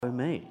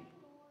me?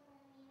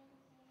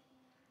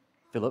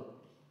 Philip,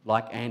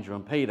 like Andrew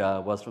and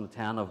Peter, was from the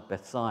town of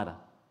Bethsaida.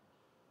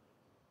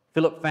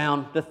 Philip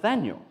found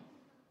Nathanael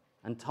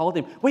and told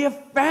him, "We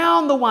have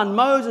found the one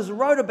Moses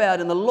wrote about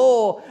in the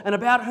law and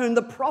about whom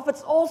the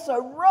prophets also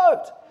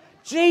wrote,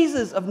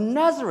 Jesus of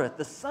Nazareth,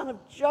 the son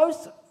of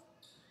Joseph."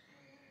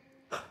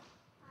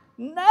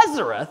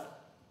 Nazareth?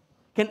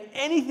 Can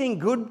anything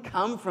good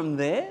come from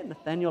there?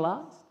 Nathanael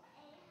asked.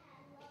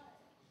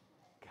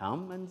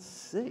 "Come and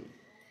see,"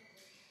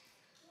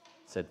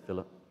 said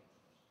Philip.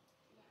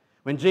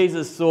 When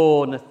Jesus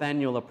saw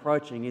Nathanael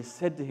approaching, he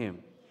said to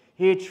him,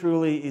 "Here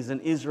truly is an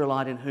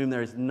Israelite in whom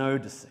there is no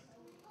deceit."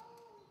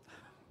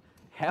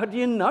 "How do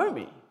you know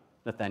me?"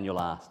 Nathanael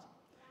asked.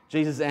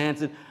 Jesus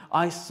answered,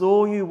 "I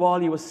saw you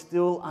while you were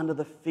still under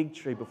the fig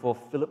tree before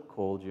Philip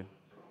called you."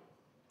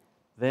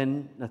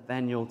 Then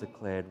Nathanael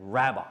declared,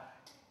 "Rabbi,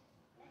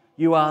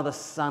 you are the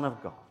Son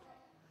of God.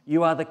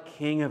 You are the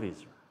King of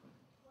Israel."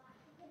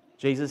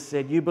 Jesus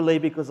said, "You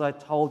believe because I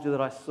told you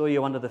that I saw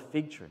you under the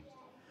fig tree.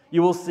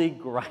 You will see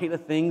greater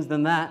things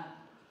than that."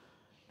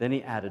 Then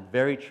he added,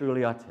 "Very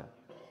truly I tell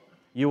you,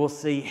 you will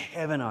see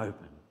heaven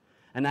open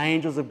and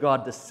angels of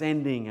God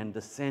descending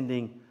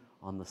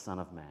on the Son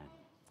of Man."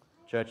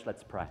 Church,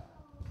 let's pray.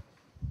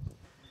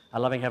 Our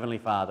loving Heavenly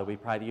Father, we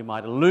pray that you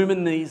might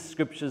illumine these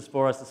scriptures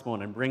for us this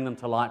morning and bring them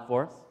to light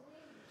for us.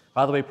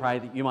 Father, we pray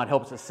that you might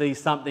help us to see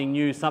something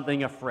new,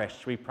 something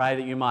afresh. We pray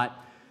that you might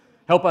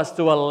help us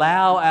to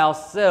allow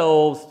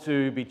ourselves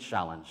to be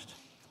challenged.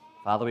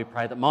 Father, we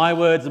pray that my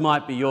words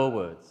might be your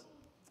words.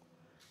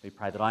 We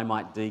pray that I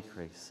might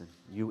decrease and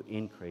you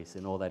increase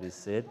in all that is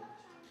said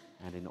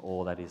and in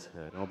all that is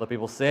heard. And all the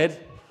people said,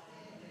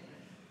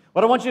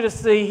 what I want you to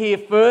see here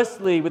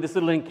firstly with this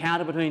little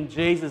encounter between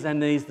Jesus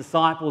and these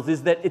disciples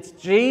is that it's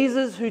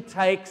Jesus who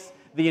takes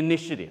the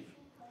initiative.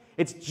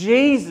 It's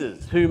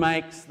Jesus who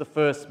makes the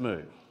first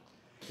move.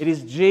 It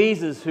is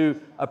Jesus who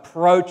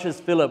approaches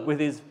Philip with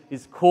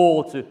his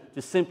call to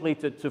simply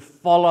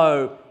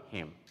follow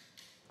him.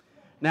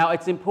 Now,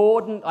 it's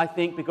important, I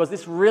think, because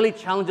this really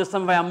challenges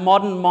some of our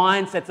modern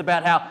mindsets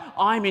about how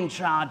I'm in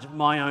charge of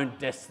my own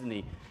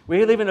destiny.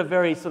 We live in a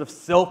very sort of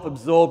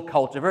self-absorbed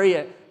culture,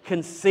 very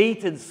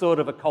conceited sort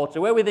of a culture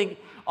where we think,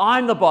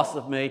 I'm the boss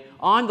of me,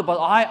 I'm the boss,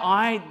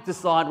 I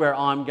decide where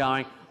I'm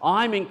going,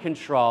 I'm in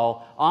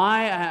control,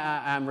 I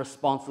am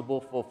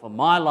responsible for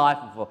my life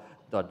and for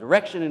the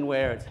direction and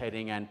where it's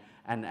heading, and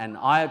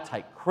I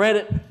take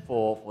credit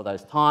for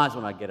those times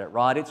when I get it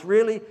right. It's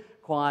really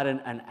quite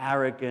an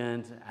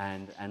arrogant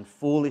and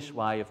foolish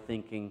way of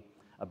thinking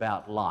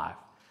about life.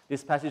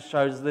 This passage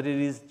shows that it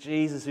is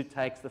Jesus who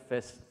takes the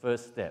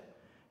first step.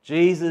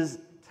 Jesus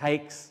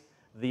takes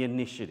the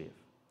initiative.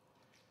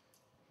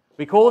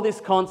 We call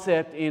this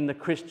concept in the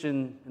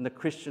Christian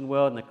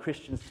world, in the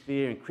Christian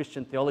sphere, in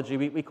Christian theology,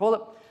 we call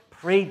it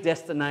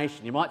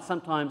predestination. You might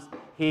sometimes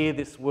hear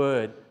this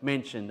word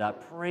mentioned,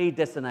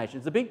 predestination.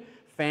 It's a big,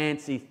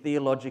 fancy,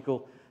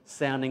 theological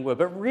sounding word,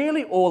 but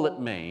really all it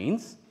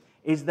means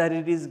is that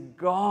it is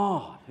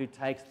God who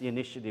takes the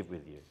initiative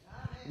with you.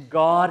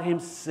 God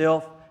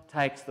himself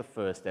takes the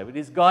first step. It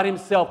is God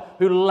himself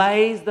who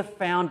lays the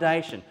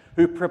foundation,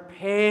 who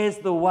prepares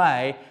the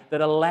way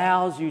that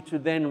allows you to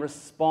then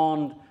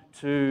respond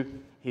to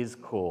his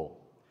call.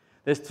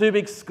 There's two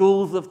big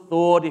schools of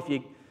thought. If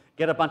you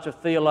get a bunch of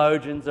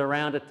theologians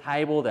around a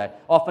table, they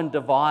often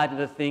divide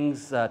into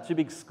things, two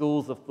big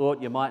schools of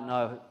thought. You might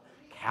know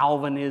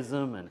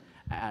Calvinism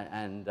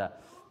and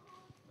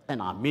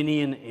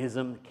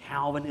Arminianism.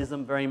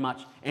 Calvinism very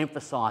much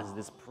emphasizes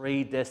this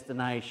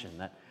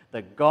predestination,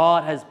 that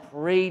God has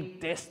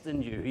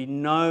predestined you. He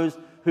knows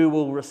who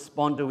will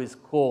respond to his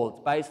call.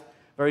 It's based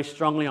very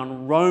strongly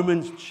on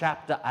Romans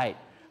chapter 8.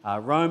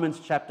 Romans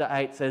chapter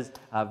 8 says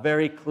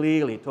very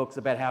clearly, it talks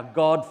about how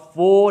God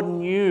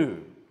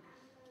foreknew.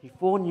 He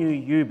foreknew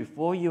you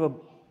before you were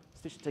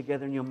stitched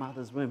together in your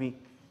mother's womb. He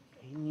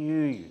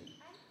knew you.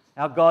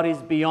 Our God is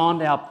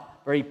beyond our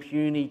very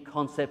puny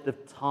concept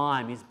of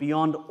time. He's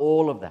beyond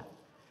all of that.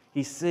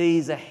 He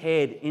sees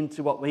ahead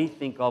into what we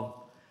think of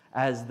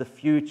as the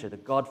future,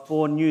 that God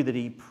foreknew, that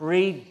he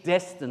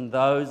predestined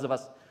those of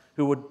us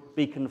who would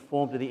be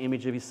conformed to the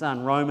image of his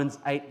Son. Romans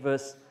 8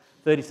 verse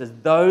 30 says,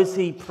 those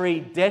he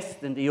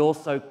predestined, he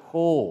also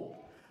called.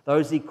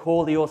 Those he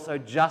called, he also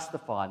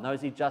justified. And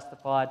those he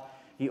justified,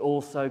 he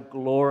also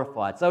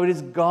glorified. So it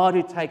is God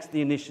who takes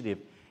the initiative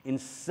in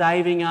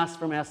saving us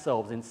from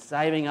ourselves, in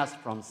saving us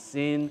from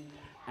sin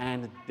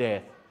and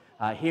death.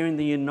 Here in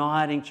the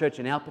Uniting Church,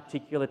 in our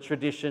particular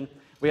tradition,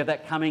 we have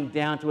that coming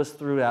down to us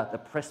throughout the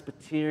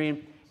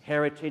Presbyterian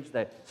heritage.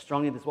 That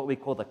strongly, this is what we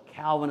call the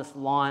Calvinist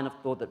line of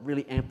thought that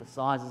really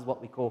emphasizes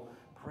what we call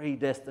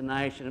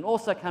predestination. And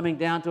also coming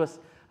down to us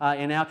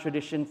in our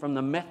tradition from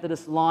the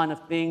Methodist line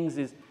of things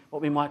is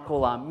what we might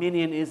call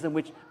Arminianism,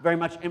 which very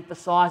much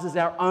emphasizes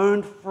our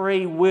own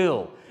free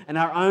will and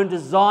our own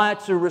desire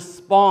to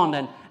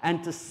respond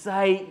and to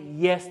say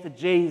yes to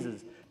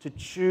Jesus, to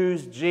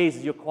choose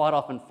Jesus. You'll quite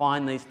often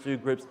find these two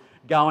groups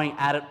going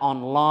at it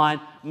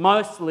online,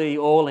 mostly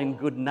all in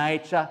good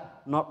nature,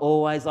 Not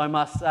always, I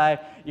must say.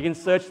 You can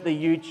search the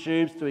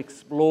YouTubes to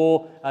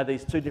explore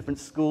these two different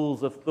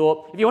schools of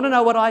thought. If you want to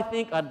know what I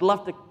think, I'd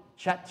love to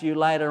chat to you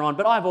later on,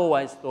 but I've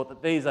always thought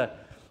that this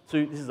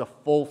is a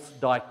false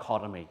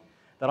dichotomy,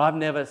 that I've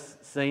never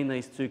seen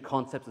these two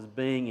concepts as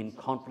being in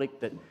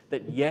conflict,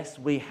 that yes,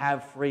 we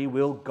have free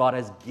will, God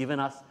has given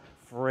us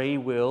free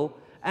will,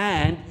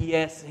 and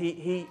yes,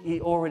 he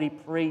already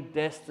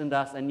predestined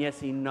us, and yes,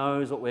 He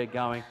knows what we're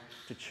going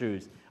to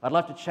choose. I'd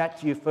love to chat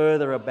to you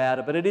further about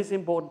it, but it is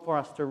important for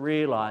us to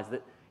realize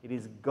that it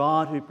is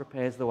God who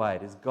prepares the way.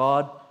 It is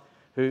God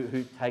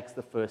who takes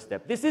the first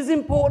step. This is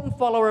important,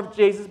 follower of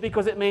Jesus,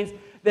 because it means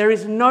there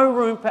is no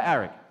room for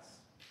arrogance.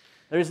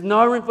 There is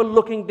no room for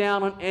looking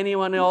down on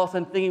anyone else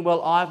and thinking,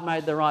 well, I've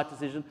made the right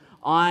decision,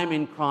 I'm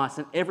in Christ,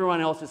 and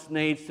everyone else just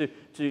needs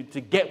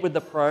to get with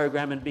the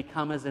program and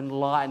become as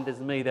enlightened as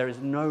me. There is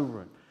no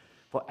room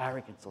for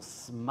arrogance or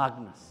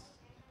smugness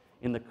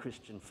in the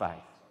Christian faith.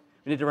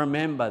 We need to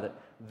remember that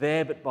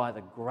there but by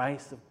the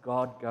grace of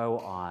God go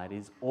I. It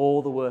is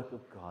all the work of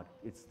God.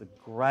 It's the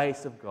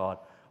grace of God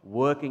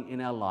working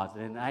in our lives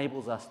that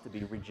enables us to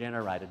be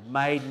regenerated,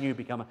 made new,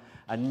 become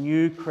a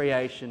new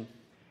creation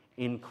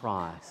in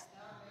Christ.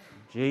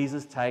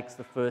 Jesus takes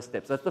the first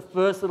step. So that's the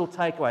first little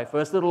takeaway,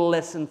 first little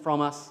lesson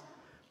from us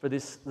for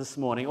this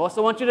morning.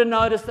 Also, I want you to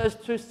notice those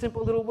two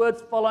simple little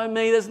words, follow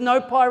me. There's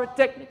no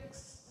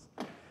pyrotechnics.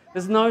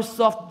 There's no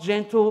soft,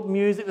 gentle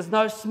music. There's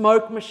no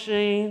smoke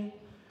machine.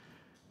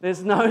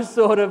 There's no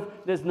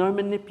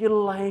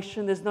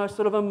manipulation. There's no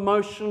sort of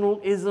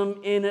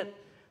emotionalism in it.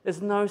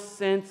 There's no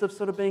sense of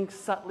sort of being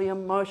subtly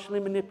emotionally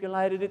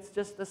manipulated. It's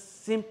just a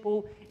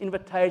simple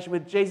invitation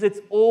with Jesus. It's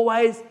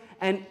always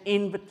an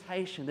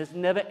invitation. There's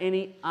never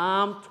any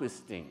arm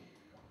twisting.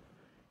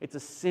 It's a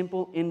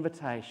simple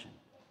invitation.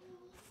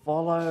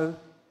 Follow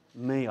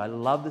me. I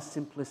love the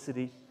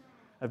simplicity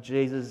of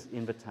Jesus'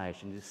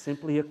 invitation. It is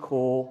simply a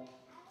call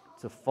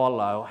to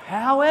follow.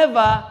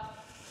 However,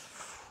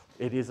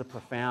 it is a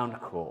profound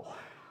call.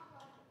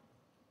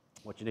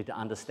 What you need to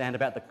understand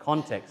about the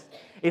context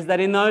is that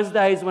in those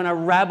days when a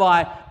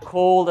rabbi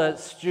called a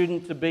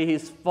student to be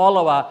his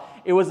follower,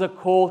 it was a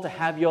call to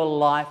have your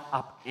life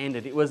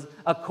upended. It was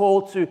a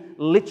call to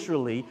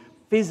literally,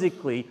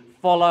 physically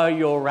follow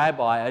your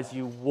rabbi as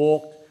you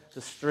walked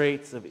the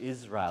streets of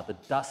Israel, the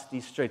dusty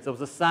streets. There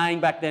was a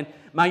saying back then,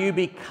 may you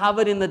be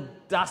covered in the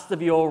dust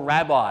of your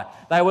rabbi.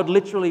 They would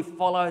literally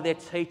follow their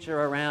teacher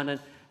around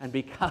and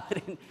be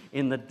covered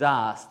in the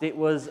dust. It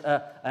was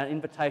an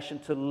invitation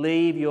to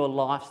leave your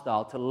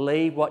lifestyle, to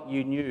leave what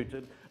you knew,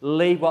 to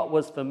leave what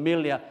was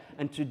familiar,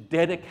 and to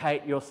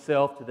dedicate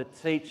yourself to the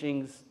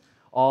teachings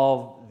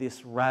of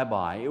this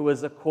rabbi. It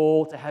was a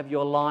call to have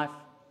your life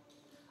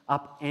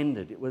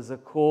upended. It was a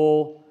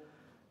call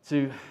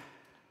to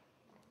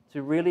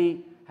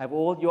really have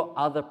all your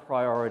other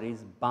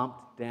priorities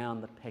bumped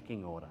down the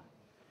pecking order.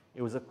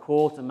 It was a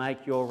call to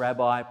make your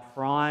rabbi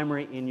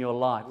primary in your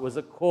life. It was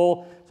a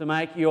call to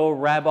make your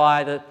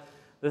rabbi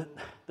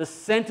the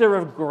center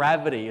of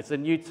gravity. It's a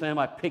new term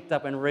I picked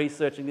up in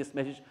researching this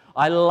message.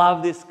 I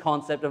love this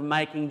concept of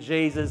making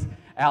Jesus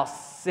our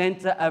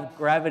center of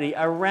gravity,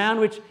 around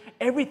which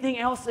everything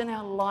else in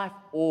our life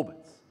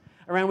orbits,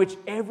 around which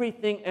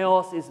everything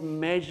else is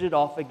measured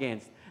off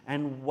against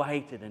and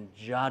weighted and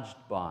judged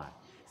by.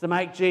 To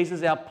make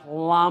Jesus our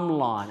plumb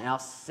line, our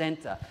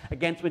center,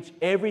 against which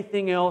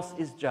everything else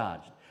is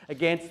judged,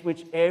 against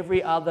which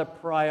every other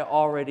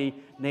priority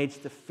needs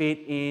to fit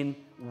in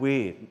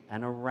with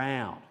and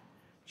around.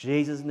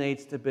 Jesus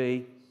needs to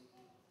be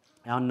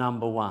our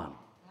number one.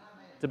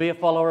 To be a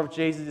follower of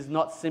Jesus is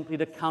not simply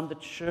to come to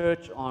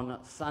church on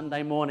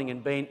Sunday morning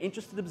and be an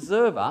interested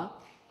observer.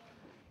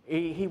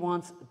 He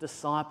wants a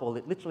disciple.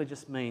 It literally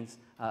just means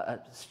a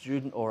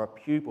student or a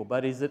pupil,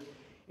 but it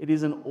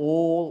is an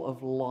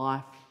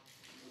all-of-life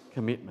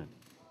commitment.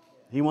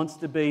 He wants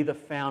to be the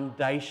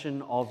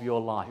foundation of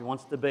your life. He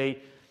wants to be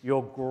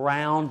your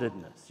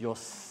groundedness, your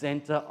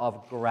center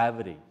of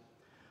gravity.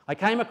 I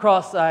came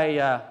across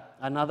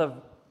another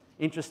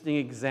interesting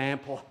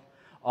example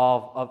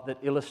of that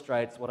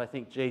illustrates what I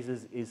think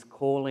Jesus is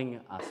calling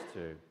us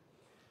to.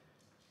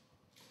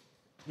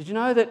 Did you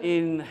know that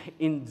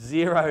in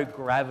zero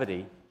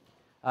gravity,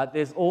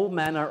 there's all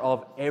manner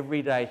of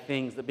everyday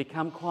things that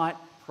become quite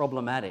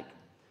problematic?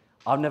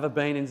 I've never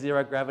been in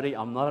zero gravity.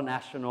 I'm not an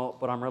astronaut,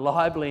 but I'm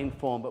reliably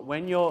informed. But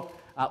when you're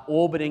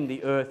orbiting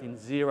the Earth in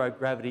zero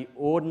gravity,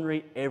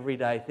 ordinary,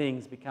 everyday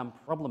things become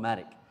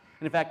problematic.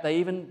 And in fact, they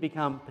even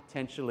become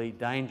potentially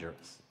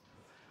dangerous.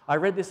 I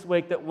read this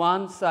week that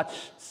one such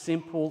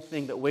simple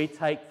thing that we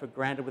take for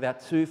granted with our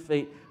 2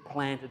 feet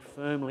planted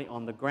firmly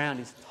on the ground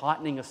is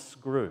tightening a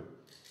screw.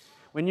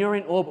 When you're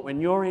in orbit,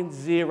 when you're in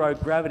zero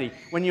gravity,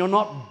 when you're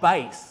not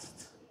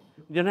based,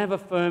 you don't have a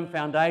firm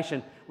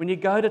foundation, when you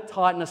go to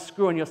tighten a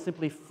screw and you're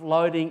simply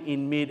floating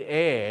in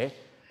mid-air,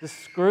 the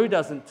screw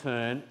doesn't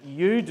turn,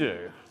 you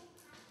do.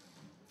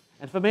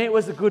 And for me, it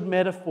was a good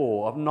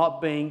metaphor of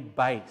not being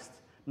based,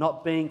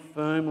 not being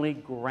firmly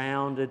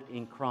grounded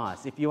in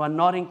Christ. If you are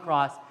not in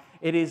Christ,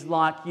 it is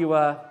like you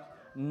are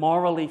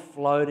morally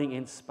floating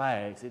in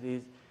space.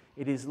 It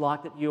It is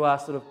like that you are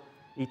sort of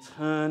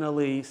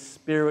eternally,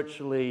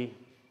 spiritually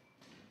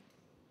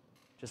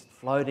just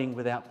floating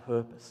without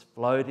purpose,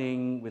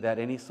 floating without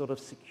any sort of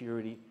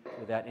security,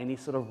 without any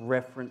sort of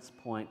reference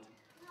point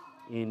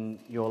in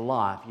your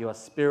life. You are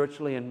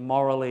spiritually and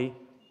morally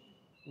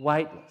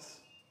weightless.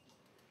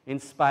 In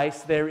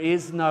space, there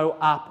is no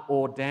up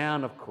or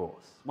down, of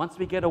course. Once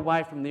we get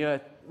away from the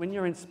Earth, when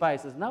you're in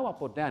space, there's no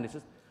up or down. It's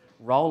just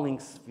rolling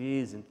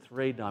spheres in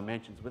 3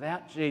 dimensions.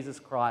 Without Jesus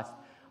Christ,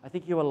 I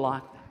think you are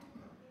like that.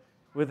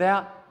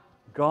 Without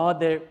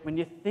God, when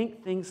you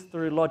think things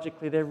through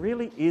logically, there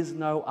really is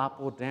no up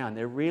or down.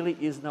 There really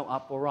is no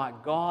up or right.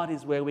 God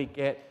is where we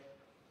get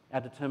our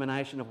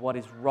determination of what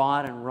is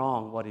right and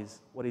wrong, what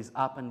is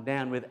up and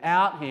down.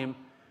 Without Him,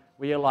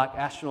 we are like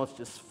astronauts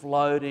just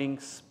floating,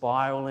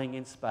 spiraling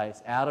in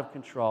space, out of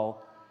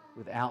control,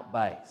 without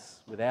base,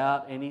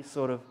 without any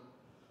sort of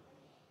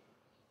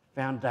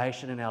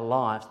foundation in our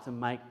lives to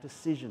make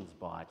decisions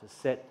by, to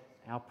set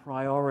our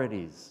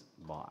priorities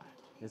by.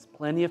 There's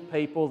plenty of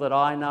people that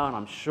I know, and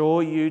I'm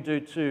sure you do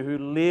too, who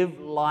live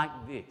like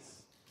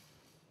this.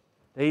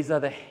 These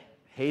are the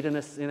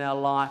hedonists in our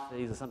life.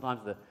 These are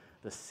sometimes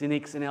the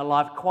cynics in our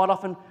life. Quite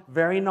often,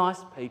 very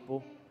nice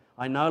people.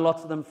 I know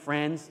lots of them,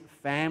 friends,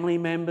 family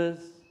members.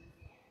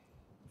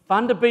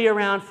 Fun to be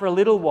around for a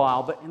little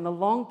while, but in the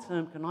long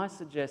term, can I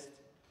suggest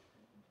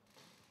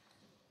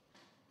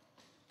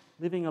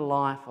living a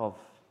life of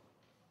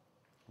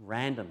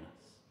randomness,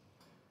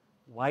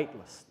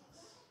 weightlessness,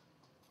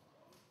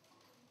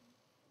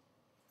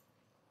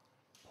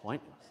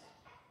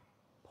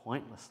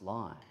 pointless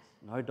lives,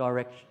 no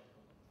direction,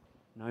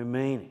 no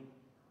meaning,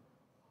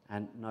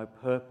 and no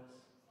purpose.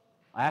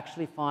 I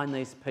actually find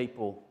these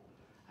people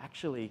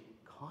actually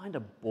kind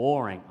of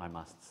boring, I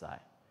must say,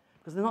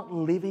 because they're not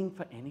living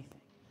for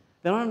anything.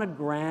 They're not on a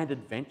grand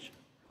adventure.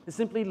 They're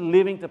simply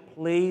living to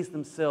please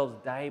themselves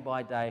day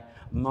by day,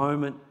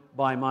 moment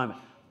by moment.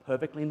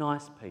 Perfectly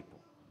nice people.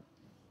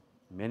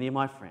 Many of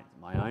my friends,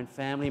 my own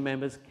family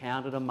members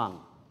counted among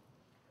them.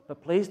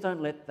 But please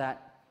don't let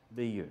that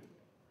be you.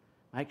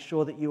 Make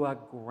sure that you are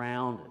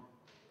grounded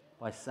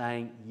by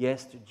saying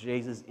yes to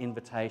Jesus'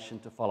 invitation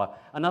to follow.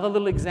 Another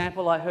little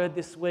example I heard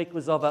this week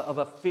was of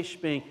a fish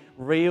being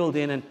reeled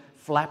in and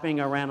flapping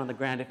around on the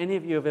ground. If any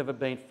of you have ever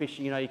been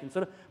fishing, you know, you can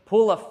sort of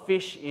pull a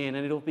fish in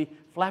and it'll be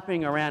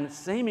flapping around and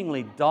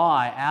seemingly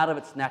die out of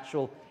its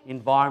natural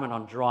environment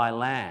on dry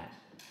land.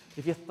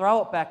 If you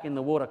throw it back in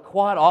the water,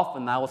 quite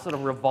often they will sort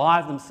of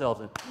revive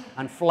themselves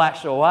and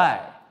flash away.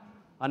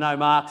 I know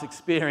Mark's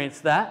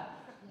experienced that.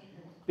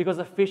 Because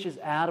the fish is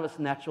out of its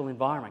natural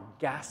environment,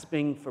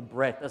 gasping for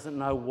breath, doesn't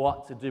know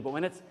what to do. But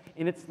when it's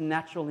in its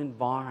natural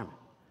environment,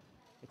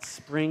 it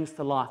springs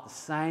to life. The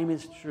same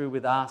is true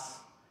with us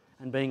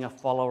and being a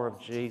follower of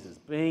Jesus.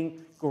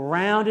 Being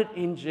grounded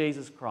in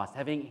Jesus Christ,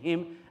 having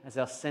Him as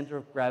our center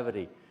of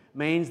gravity,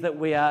 means that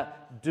we are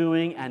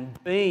doing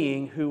and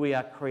being who we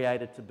are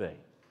created to be.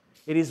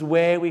 It is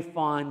where we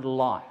find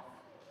life,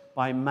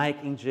 by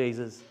making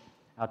Jesus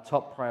our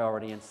top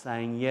priority and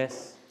saying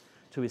yes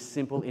to His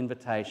simple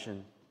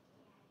invitation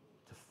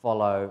to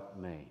follow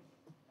me. Amen.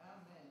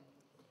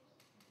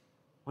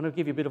 I want to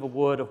give you a bit of a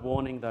word of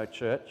warning though,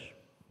 church.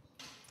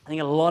 I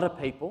think a lot of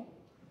people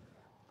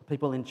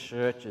in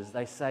churches,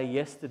 they say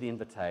yes to the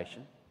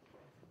invitation,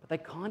 but they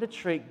kind of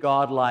treat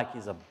God like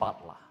He's a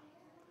butler.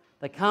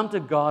 They come to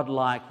God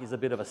like He's a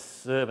bit of a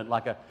servant,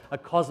 like a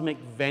cosmic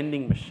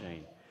vending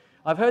machine.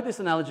 I've heard this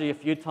analogy a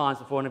few times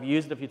before and I've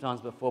used it a few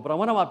times before, but I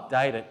want to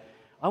update it.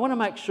 I want to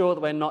make sure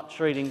that we're not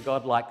treating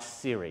God like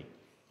Siri.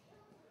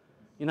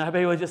 You know,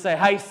 people just say,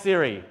 "Hey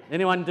Siri."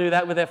 Anyone do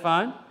that with their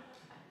phone?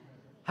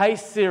 "Hey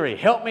Siri,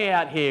 help me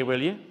out here, will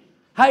you?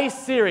 Hey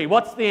Siri,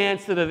 what's the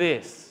answer to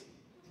this?"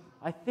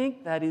 I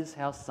think that is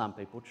how some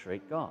people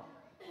treat God.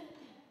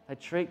 They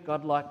treat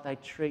God like they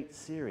treat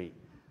Siri,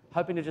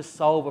 hoping to just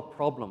solve a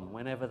problem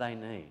whenever they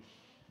need.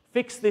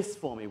 "Fix this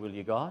for me, will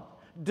you, God?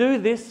 Do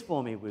this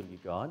for me, will you,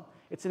 God?"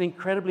 It's an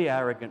incredibly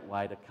arrogant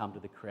way to come to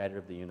the creator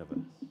of the universe.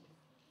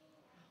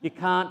 You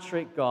can't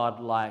treat God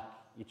like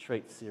you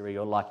treat Siri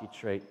or like you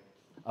treat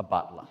a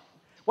butler.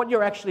 What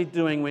you're actually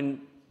doing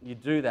when you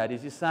do that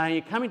is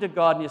you're coming to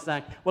God and you're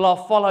saying, "Well,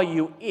 I'll follow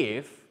you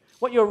if."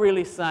 What you're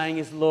really saying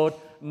is, "Lord,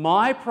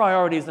 my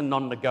priorities are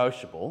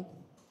non-negotiable,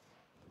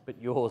 but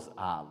yours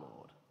are,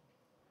 Lord."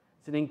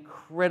 It's an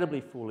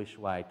incredibly foolish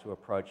way to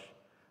approach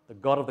the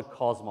God of the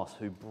cosmos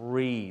who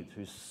breathed,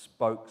 who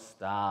spoke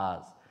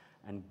stars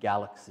and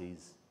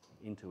galaxies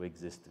into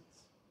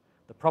existence.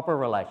 The proper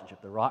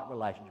relationship, the right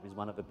relationship, is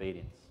one of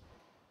obedience,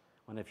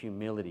 one of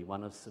humility,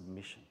 one of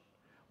submission,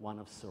 one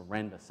of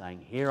surrender, saying,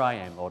 "Here I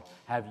am, Lord,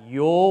 have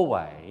your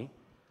way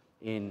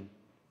in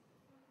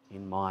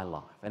my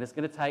life." And it's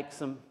going to take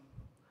some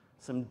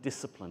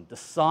discipline.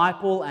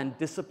 Disciple and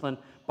discipline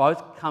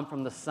both come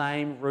from the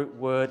same root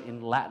word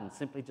in Latin.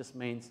 Simply just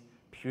means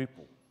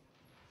pupil.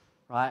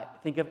 Right?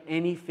 Think of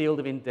any field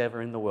of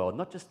endeavour in the world,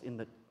 not just in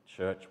the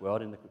church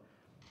world.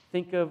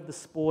 Think of the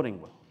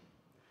sporting world.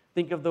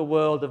 Think of the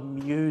world of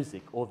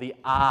music or the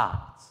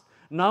arts.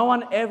 No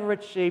one ever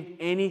achieved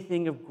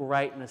anything of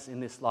greatness in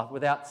this life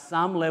without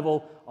some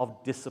level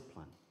of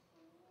discipline.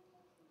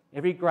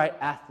 Every great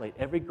athlete,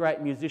 every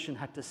great musician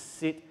had to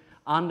sit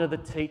under the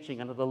teaching,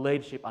 under the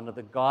leadership, under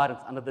the guidance,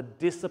 under the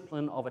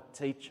discipline of a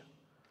teacher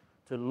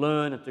to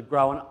learn and to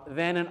grow. And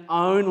then and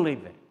only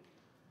then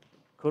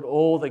could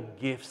all the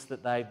gifts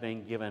that they've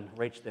been given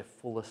reach their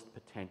fullest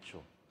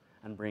potential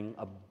and bring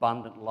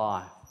abundant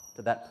life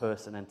to that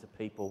person and to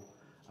people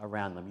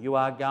around them. You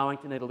are going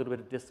to need a little bit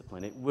of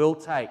discipline. It will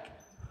take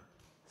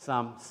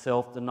some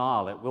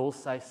self-denial. It will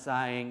say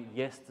saying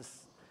yes to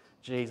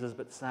Jesus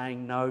but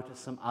saying no to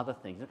some other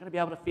things. You're not going to be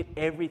able to fit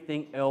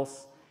everything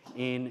else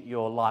in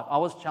your life. I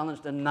was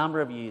challenged a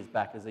number of years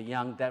back as a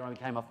young dad when I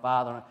became a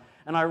father,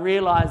 and I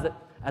realized that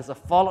as a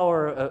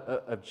follower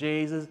of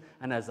Jesus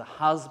and as a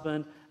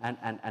husband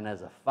and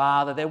as a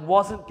father, there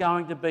wasn't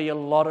going to be a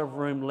lot of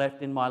room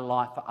left in my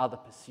life for other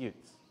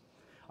pursuits.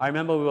 I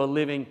remember we were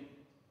living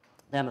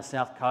down the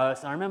south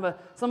coast, and I remember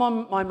some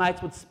of my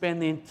mates would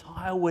spend the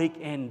entire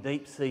weekend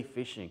deep sea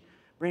fishing,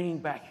 bringing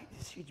back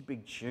these huge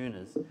big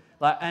tunas.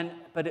 But I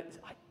just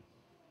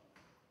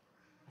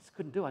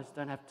couldn't do it. I just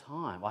don't have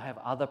time. I have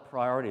other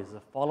priorities. As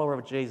a follower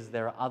of Jesus,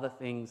 there are other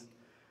things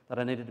that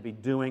I needed to be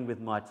doing with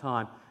my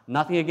time.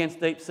 Nothing against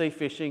deep sea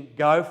fishing.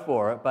 Go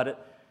for it.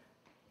 But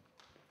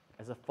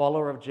as a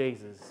follower of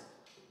Jesus,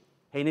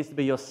 he needs to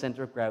be your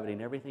center of gravity,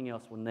 and everything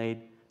else will need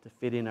to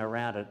fit in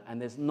around it.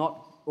 And there's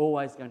not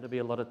always going to be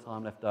a lot of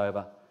time left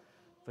over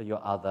for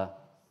your other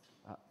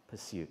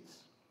pursuits.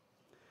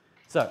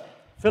 So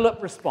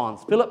Philip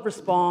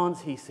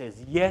responds. He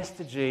says yes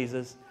to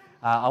Jesus.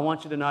 I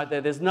want you to note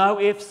that there's no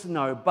ifs,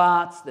 no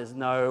buts. There's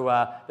no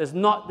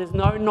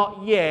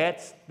not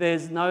yet.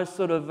 There's no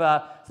sort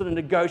of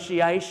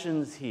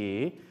negotiations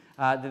here.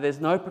 There's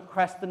no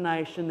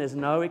procrastination. There's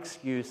no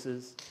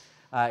excuses.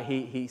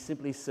 He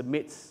simply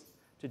submits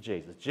to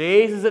Jesus.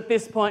 Jesus at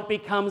this point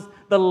becomes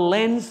the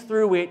lens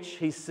through which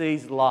he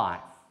sees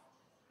life.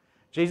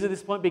 Jesus at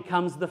this point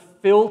becomes the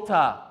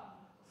filter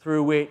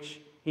through which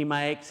he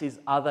makes his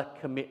other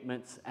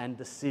commitments and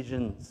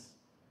decisions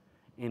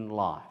in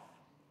life.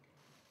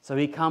 So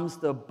he comes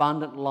to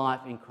abundant life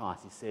in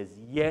Christ. He says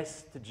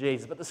yes to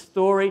Jesus. But the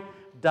story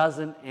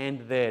doesn't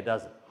end there,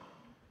 does it?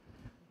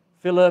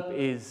 Philip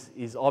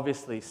is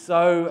obviously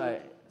so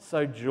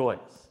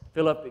joyous.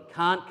 Philip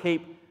can't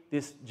keep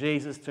this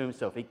Jesus to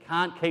himself. He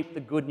can't keep the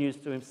good news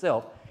to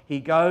himself. He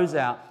goes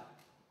out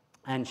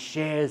and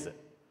shares it.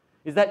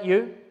 Is that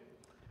you?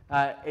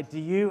 Do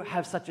you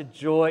have such a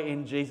joy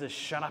in Jesus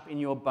shut up in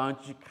your bones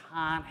you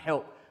can't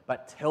help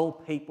but tell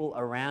people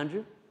around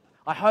you?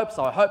 I hope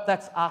so. I hope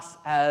that's us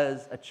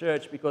as a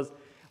church, because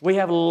we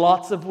have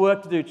lots of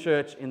work to do,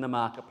 church, in the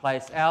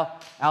marketplace.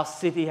 Our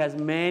city has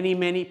many,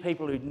 many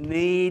people who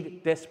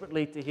need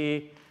desperately to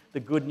hear the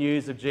good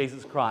news of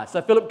Jesus Christ.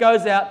 So Philip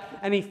goes out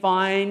and he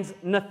finds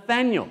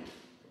Nathanael.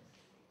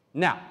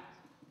 Now,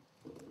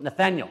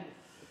 Nathanael.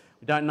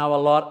 We don't know a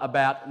lot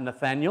about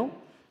Nathanael.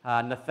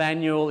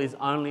 Nathanael is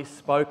only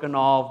spoken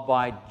of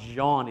by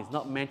John. He's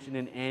not mentioned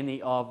in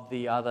any of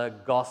the other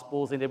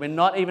Gospels. And we're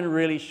not even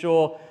really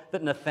sure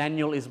that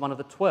Nathanael is one of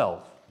the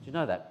 12. Did you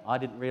know that? I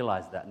didn't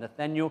realize that.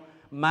 Nathanael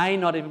may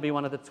not even be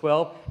one of the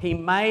 12. He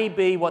may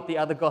be what the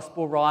other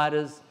Gospel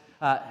writers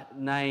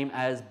name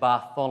as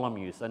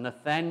Bartholomew. So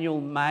Nathanael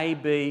may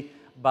be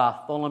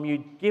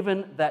Bartholomew,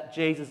 given that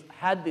Jesus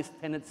had this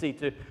tendency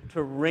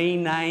to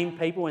rename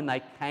people when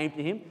they came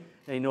to him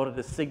in order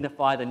to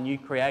signify the new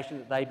creation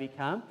that they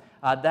become.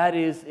 That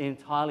is an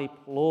entirely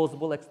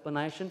plausible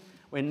explanation.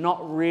 We're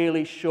not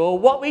really sure.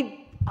 What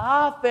we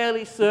are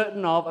fairly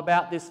certain of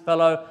about this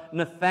fellow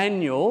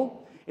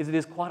Nathanael is that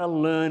he's quite a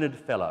learned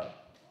fellow.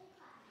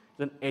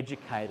 He's an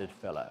educated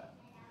fellow.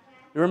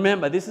 You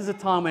remember, this is a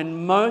time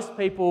when most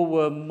people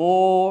were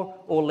more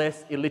or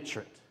less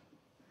illiterate.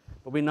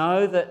 But we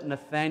know that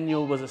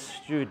Nathanael was a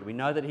student. We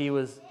know that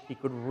he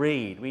could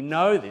read. We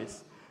know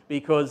this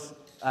because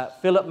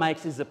Philip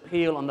makes his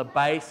appeal on the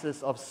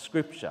basis of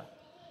Scripture.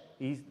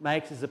 He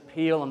makes his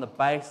appeal on the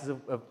basis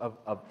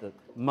of the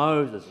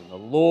Moses and the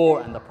law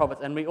and the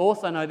prophets. And we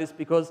also know this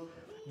because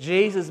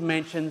Jesus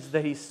mentions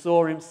that he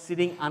saw him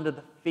sitting under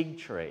the fig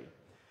tree.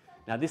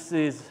 Now, this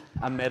is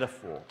a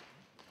metaphor.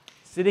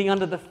 Sitting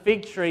under the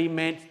fig tree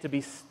meant to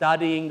be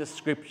studying the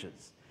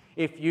Scriptures.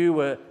 If you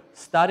were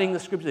studying the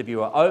Scriptures, if you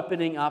were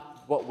opening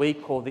up what we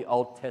call the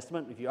Old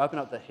Testament, if you open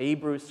up the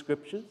Hebrew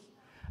Scriptures,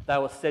 they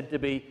were said to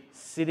be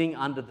sitting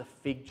under the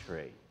fig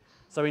tree.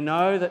 So we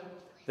know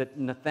that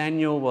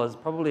Nathanael was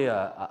probably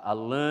a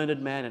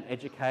learned man, an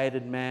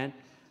educated man.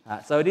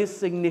 So it is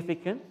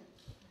significant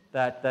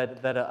that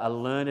a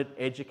learned,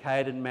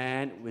 educated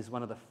man was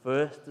one of the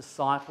first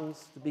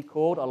disciples to be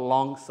called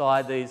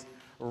alongside these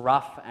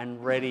rough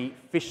and ready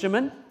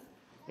fishermen.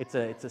 It's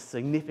a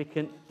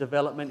significant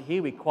development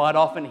here. We quite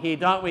often hear,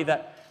 don't we,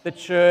 that the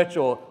church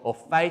or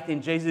faith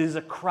in Jesus is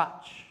a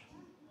crutch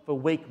for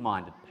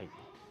weak-minded people.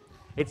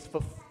 It's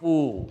for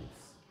fools.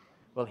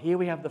 Well, here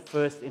we have the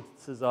first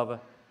instances of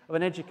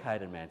an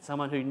educated man,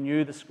 someone who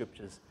knew the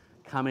Scriptures,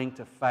 coming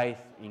to faith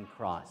in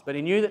Christ. But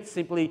he knew that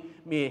simply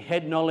mere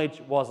head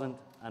knowledge wasn't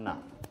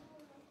enough.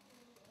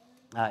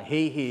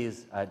 He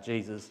hears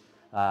Jesus.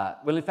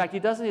 Well, in fact, he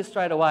doesn't hear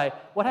straight away.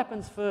 What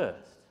happens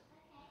first?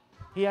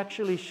 He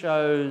actually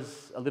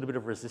shows a little bit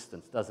of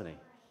resistance, doesn't he?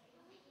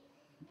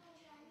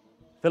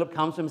 Philip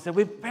comes to him and said,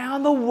 "We've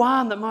found the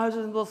one that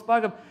Moses and the Lord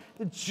spoke of,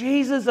 the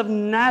Jesus of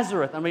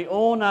Nazareth." And we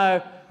all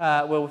know,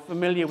 we're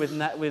familiar with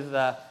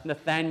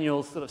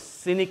Nathanael's sort of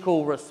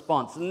cynical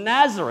response.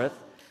 Nazareth?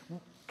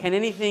 Can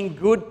anything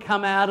good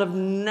come out of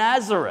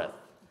Nazareth?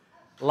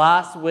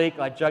 Last week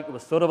I joked it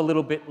was sort of a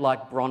little bit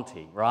like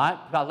Bronte, right?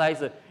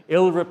 Ballets are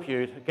ill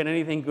repute. Can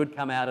anything good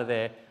come out of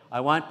there?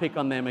 I won't pick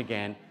on them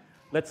again.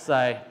 Let's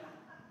say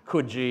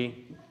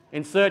Coogee.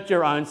 Insert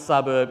your own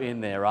suburb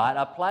in there, right?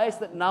 A place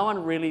that no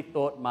one really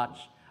thought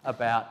much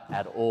about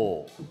at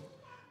all.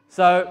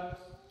 So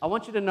I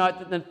want you to note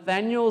that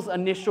Nathanael's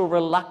initial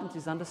reluctance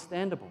is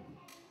understandable.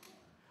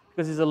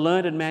 Because he's a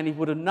learned man, he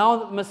would have known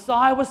that the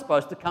Messiah was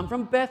supposed to come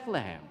from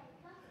Bethlehem.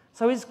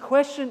 So his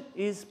question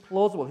is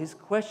plausible. His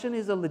question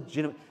is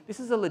this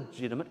is a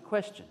legitimate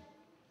question.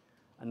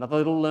 Another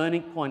little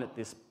learning point at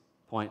this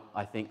point,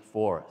 I think,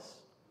 for us.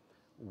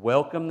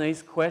 Welcome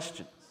these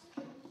questions.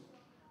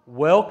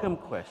 Welcome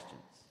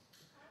questions.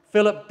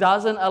 Philip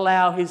doesn't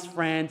allow his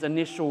friend's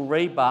initial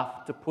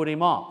rebuff to put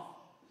him off.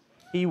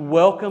 He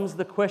welcomes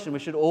the question. We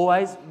should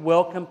always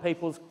welcome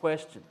people's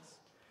questions.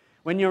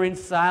 When you're in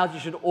sales, you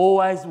should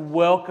always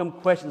welcome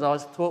questions. I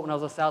was taught when I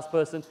was a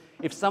salesperson,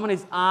 if someone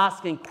is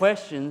asking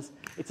questions,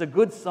 it's a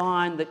good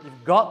sign that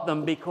you've got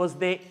them because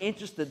they're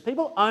interested.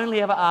 People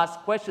only ever ask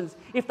questions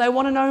if they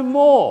want to know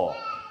more.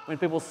 When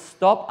people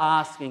stop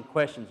asking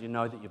questions, you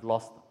know that you've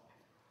lost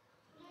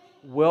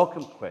them.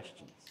 Welcome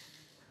questions.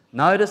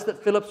 Notice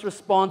that Philip's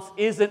response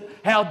isn't,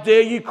 "How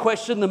dare you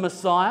question the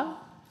Messiah?"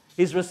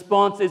 His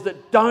response is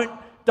that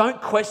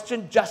don't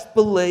question, just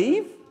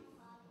believe.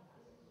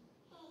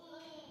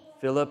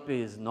 Philip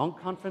is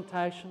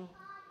non-confrontational.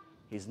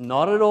 He's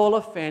not at all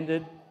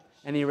offended,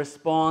 and he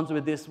responds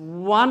with this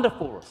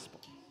wonderful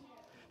response.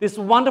 This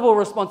wonderful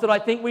response that I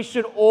think we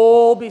should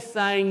all be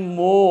saying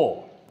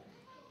more.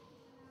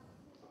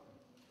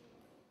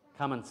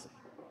 Come and see.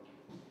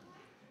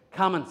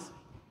 Come and see.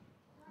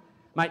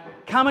 Mate,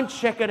 come and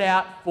check it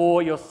out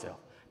for yourself.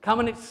 Come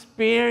and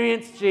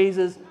experience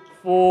Jesus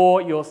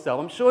for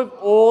yourself. I'm sure we've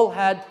all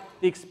had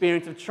the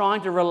experience of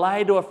trying to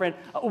relay to a friend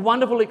a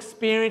wonderful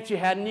experience you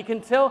had, and you can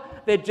tell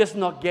they're just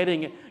not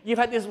getting it. You've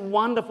had this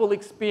wonderful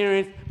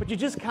experience, but you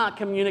just can't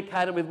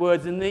communicate it with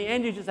words. In the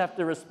end, you just have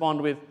to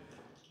respond with,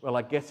 "Well,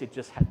 I guess it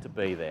just had to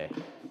be there."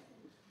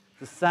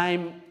 The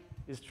same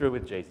is true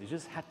with Jesus. You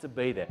just had to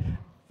be there.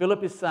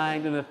 Philip is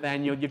saying to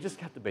Nathanael, "You've just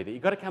got to be there.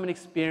 You've got to come and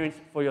experience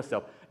it for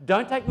yourself.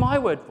 Don't take my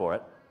word for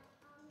it.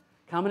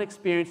 Come and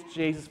experience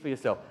Jesus for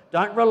yourself.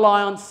 Don't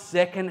rely on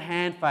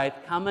second-hand faith.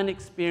 Come and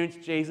experience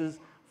Jesus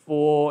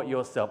for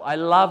yourself." I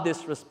love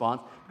this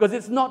response because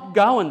it's not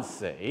 "go and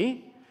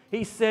see."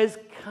 He says,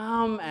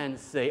 "Come and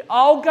see.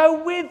 I'll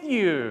go with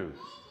you."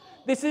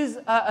 This is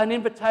an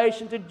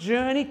invitation to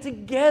journey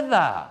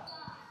together.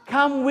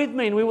 Come with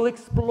me and we will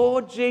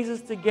explore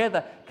Jesus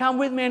together. Come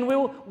with me and we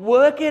will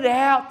work it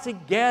out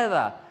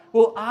together.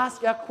 We'll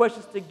ask our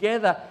questions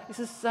together. This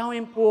is so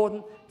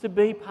important to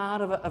be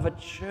part of a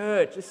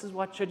church. This is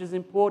why church is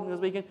important,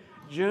 because we can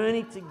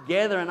journey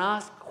together and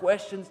ask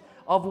questions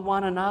of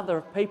one another,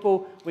 of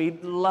people we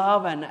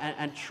love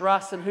and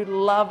trust and who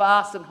love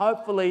us and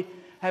hopefully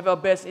have our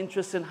best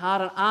interests in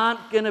heart and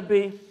aren't going to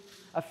be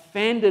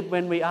offended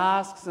when we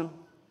ask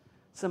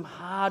some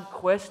hard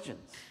questions.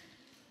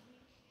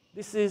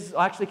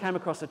 I actually came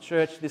across a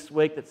church this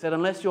week that said,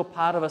 unless you're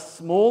part of a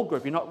small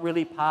group, you're not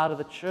really part of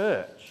the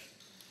church.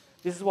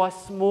 This is why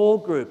small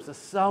groups are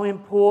so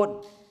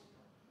important,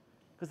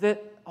 because they're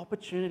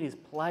opportunities,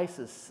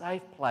 places,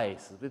 safe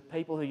places with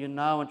people who you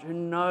know and who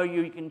know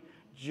you can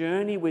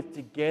journey with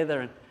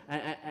together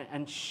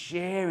and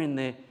share in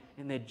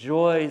their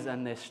joys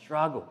and their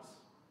struggles.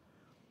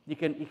 You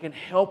can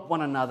help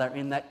one another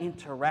in that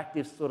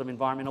interactive sort of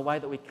environment in a way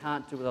that we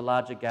can't do with a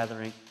larger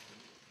gathering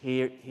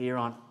here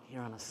on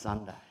a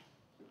Sunday.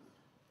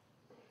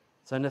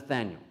 So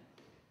Nathanael,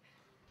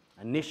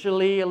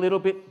 initially a little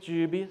bit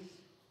dubious.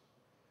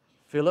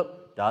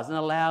 Philip doesn't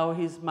allow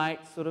his mate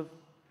sort of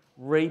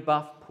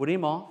rebuff, put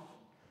him off.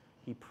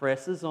 He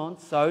presses on.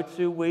 So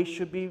too we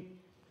should be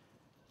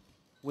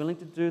willing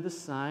to do the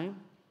same.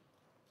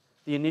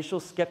 The initial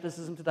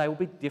skepticism today will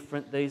be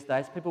different these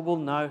days. People will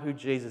know who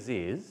Jesus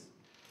is,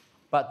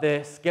 but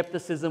their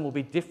skepticism will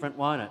be different,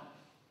 won't it?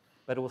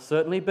 But it will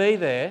certainly be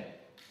there.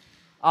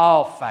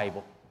 Oh,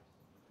 fable.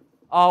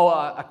 Oh,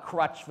 a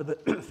crutch for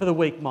the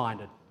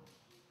weak-minded.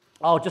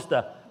 Oh, just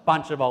a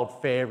bunch of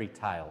old fairy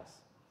tales.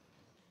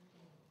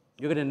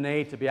 You're going to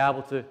need to be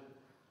able to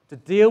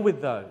deal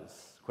with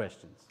those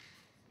questions.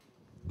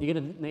 You're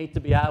going to need to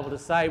be able to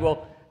say,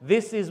 well,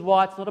 this is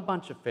why it's not a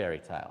bunch of fairy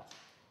tales.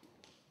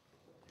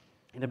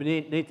 And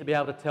you need to be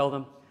able to tell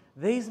them,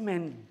 these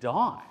men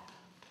died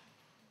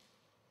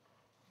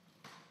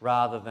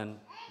rather than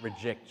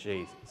reject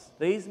Jesus.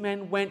 These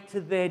men went to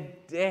their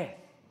death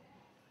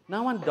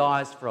No one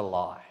dies for a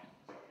lie.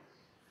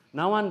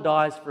 No one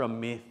dies for a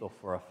myth or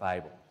for a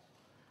fable.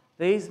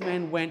 These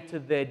men went to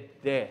their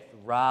death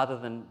rather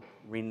than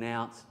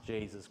renounce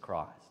Jesus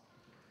Christ.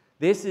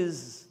 This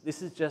is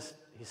just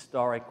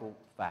historical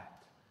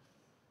fact.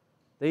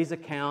 These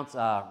accounts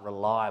are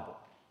reliable.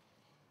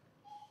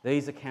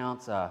 These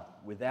accounts are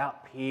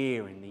without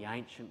peer in the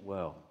ancient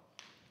world.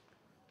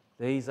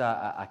 These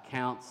are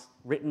accounts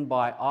written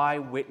by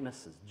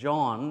eyewitnesses.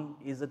 John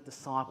is a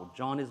disciple.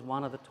 John is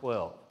one of the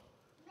 12.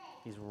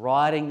 He's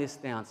writing this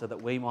down so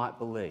that we might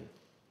believe.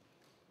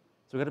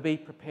 So we've got to be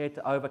prepared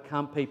to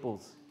overcome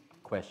people's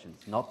questions,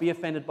 not be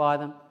offended by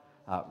them,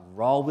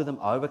 roll with them,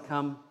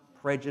 overcome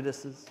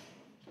prejudices.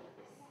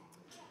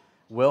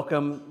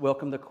 Welcome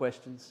the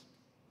questions.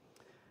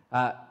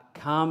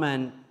 Come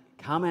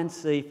and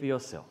see for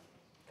yourself.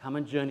 Come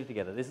and journey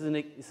together. This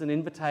is an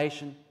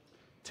invitation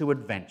to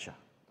adventure.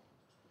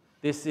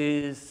 This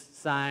is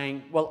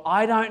saying, well,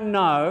 I don't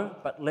know,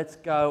 but let's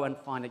go and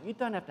find it. You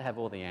don't have to have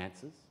all the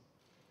answers.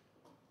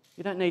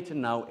 You don't need to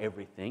know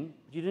everything.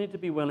 You need to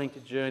be willing to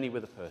journey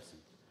with a person.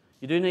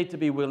 You do need to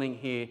be willing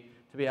here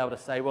to be able to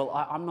say, well,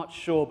 I'm not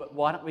sure, but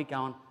why don't we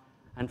go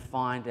and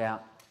find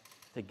out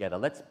together?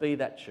 Let's be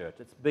that church.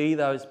 Let's be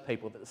those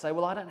people that say,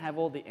 well, I don't have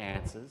all the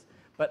answers,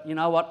 but you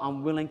know what?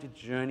 I'm willing to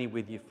journey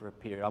with you for a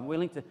period. I'm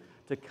willing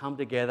to come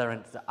together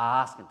and to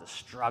ask and to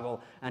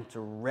struggle and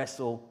to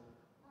wrestle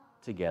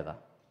together.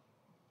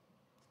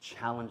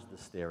 Challenge the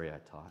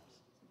stereotypes.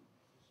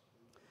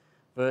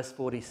 Verse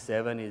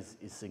 47 is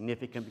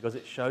significant because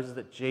it shows us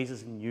that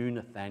Jesus knew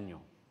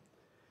Nathanael.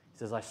 He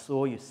says, I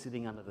saw you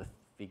sitting under the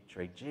fig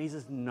tree.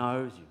 Jesus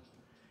knows you.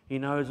 He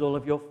knows all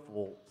of your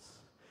faults.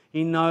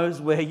 He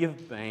knows where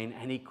you've been,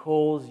 and he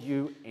calls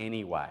you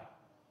anyway.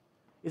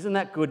 Isn't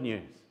that good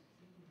news?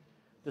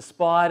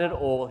 Despite it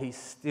all, he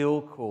still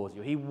calls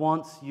you. He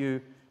wants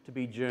you to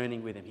be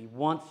journeying with him. He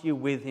wants you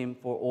with him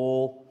for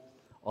all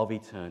of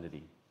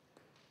eternity.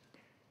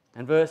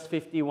 And verse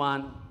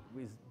 51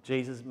 is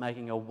Jesus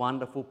making a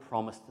wonderful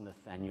promise to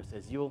Nathanael. He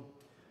says, you've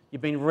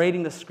been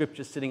reading the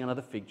scriptures sitting under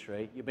the fig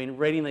tree. You've been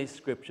reading these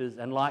scriptures,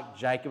 and like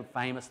Jacob's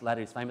famous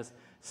ladder, his famous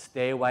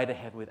stairway to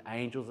heaven with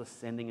angels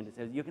ascending, and it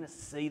says, you're going to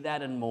see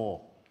that and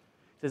more.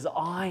 He says,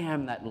 I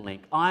am that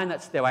link. I am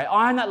that stairway.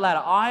 I am that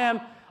ladder.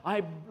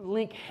 I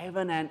link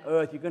heaven and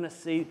earth. You're going to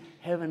see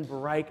heaven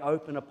break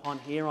open upon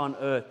here on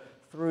earth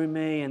through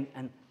me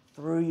and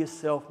through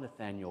yourself,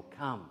 Nathanael.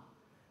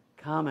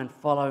 Come and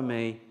follow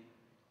me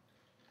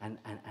and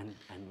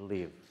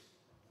live.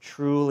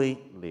 Truly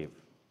live.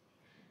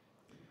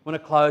 I want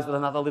to close with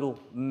another little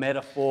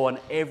metaphor, an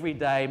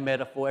everyday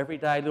metaphor,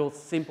 everyday little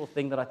simple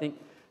thing that I think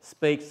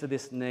speaks to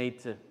this need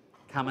to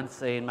come and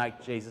see and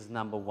make Jesus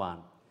number one.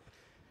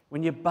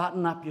 When you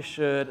button up your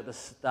shirt at the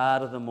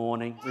start of the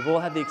morning, we've all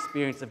had the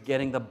experience of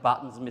getting the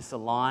buttons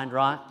misaligned,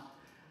 right?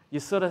 You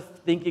sort of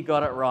think you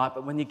got it right,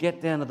 but when you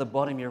get down to the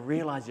bottom, you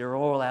realize you're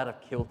all out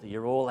of kilter,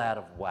 you're all out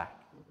of whack.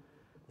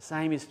 The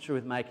same is true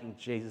with making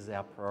Jesus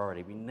our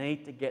priority. We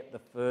need to get the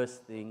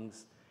first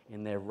things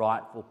in their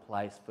rightful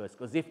place first,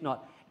 because if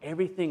not,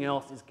 everything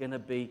else is going to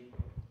be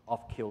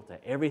off kilter.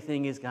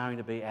 Everything is going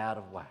to be out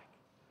of whack.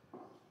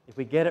 If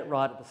we get it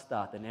right at the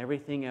start, then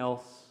everything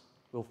else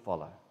will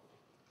follow.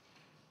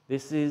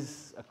 This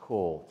is a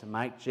call to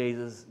make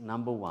Jesus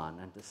number one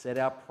and to set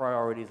our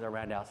priorities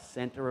around our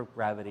center of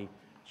gravity,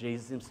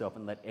 Jesus himself,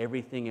 and let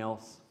everything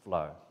else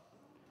flow.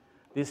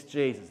 This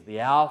Jesus, the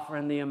Alpha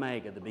and the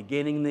Omega, the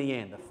beginning and the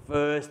end, the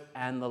first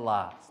and the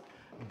last,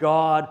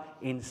 God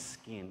in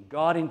skin,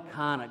 God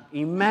incarnate,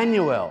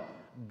 Emmanuel,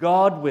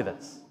 God with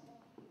us.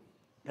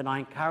 Can I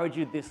encourage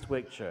you this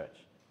week, church?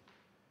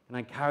 Can I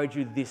encourage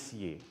you this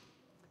year?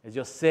 As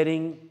you're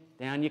setting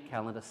down your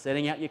calendar,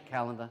 setting out your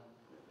calendar,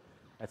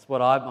 that's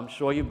what I'm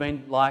sure you've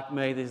been like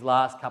me these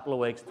last couple of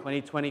weeks,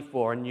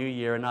 2024, a new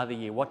year, another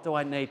year. What do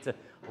I need to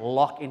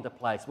lock into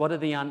place? What are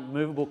the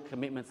unmovable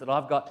commitments that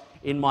I've got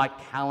in my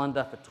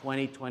calendar for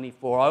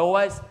 2024? I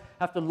always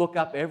have to look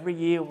up every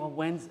year, well,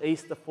 when's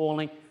Easter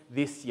falling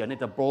this year? I need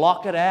to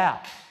block it out.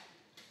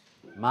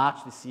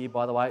 March this year,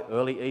 by the way,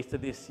 early Easter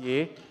this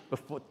year,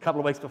 a couple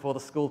of weeks before the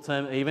school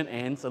term even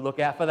ends, so look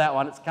out for that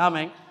one, it's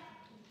coming.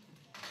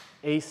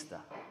 Easter.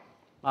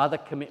 Other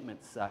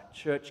commitments,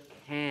 church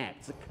camp.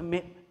 It's a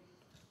commitment.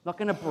 I'm not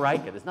going to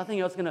break it. There's nothing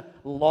else going to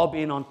lob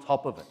in on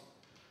top of it.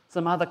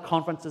 Some other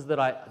conferences that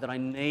I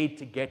need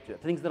to get to,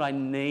 things that I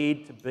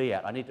need to be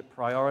at. I need to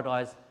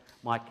prioritize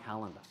my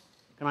calendar.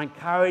 Can I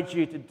encourage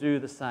you to do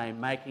the same,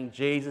 making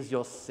Jesus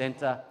your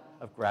center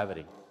of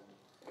gravity?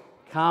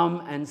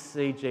 Come and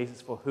see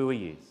Jesus for who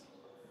he is.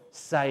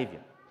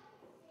 Saviour,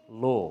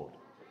 Lord,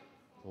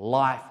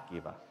 life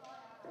giver,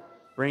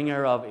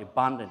 bringer of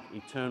abundant,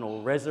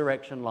 eternal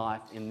resurrection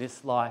life in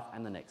this life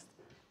and the next.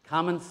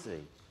 Come and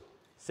see.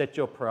 Set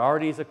your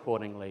priorities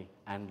accordingly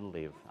and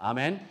live.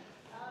 Amen? Amen.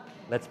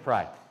 Let's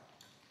pray.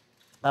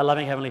 Our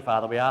loving Heavenly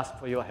Father, we ask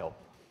for your help.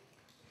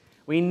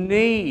 We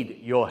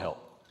need your help.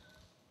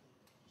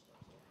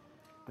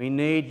 We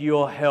need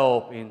your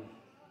help in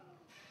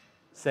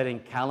setting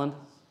calendars,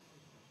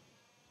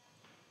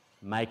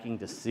 making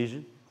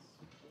decisions,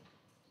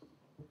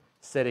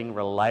 setting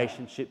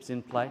relationships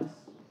in place,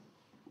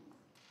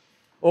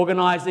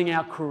 organising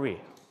our career,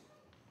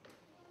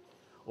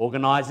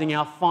 organising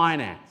our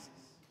finances.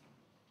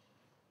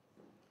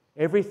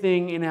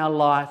 Everything in our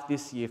life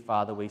this year,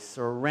 Father, we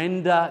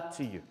surrender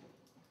to you.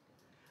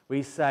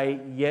 We say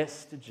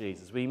yes to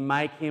Jesus. We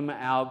make him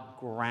our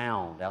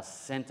ground, our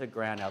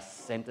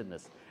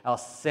centeredness, our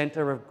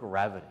centre of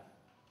gravity,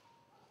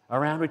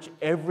 around which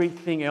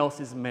everything else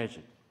is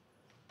measured,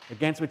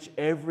 against which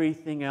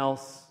everything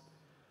else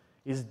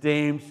is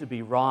deemed to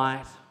be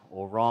right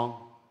or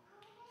wrong,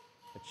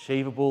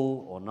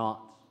 achievable or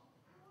not,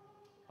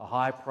 a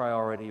high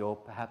priority or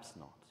perhaps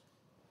not.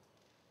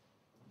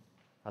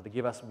 Father,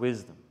 give us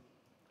wisdom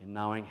in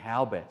knowing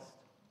how best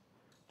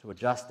to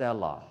adjust our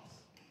lives,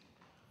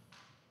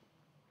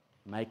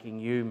 making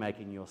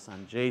your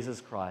Son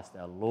Jesus Christ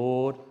our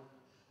Lord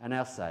and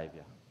our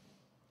Saviour.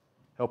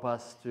 Help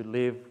us to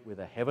live with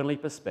a heavenly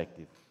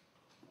perspective.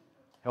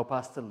 Help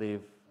us to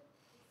live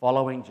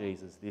following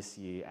Jesus this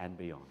year and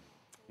beyond.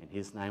 In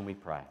his name we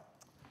pray.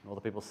 And all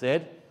the people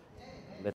said,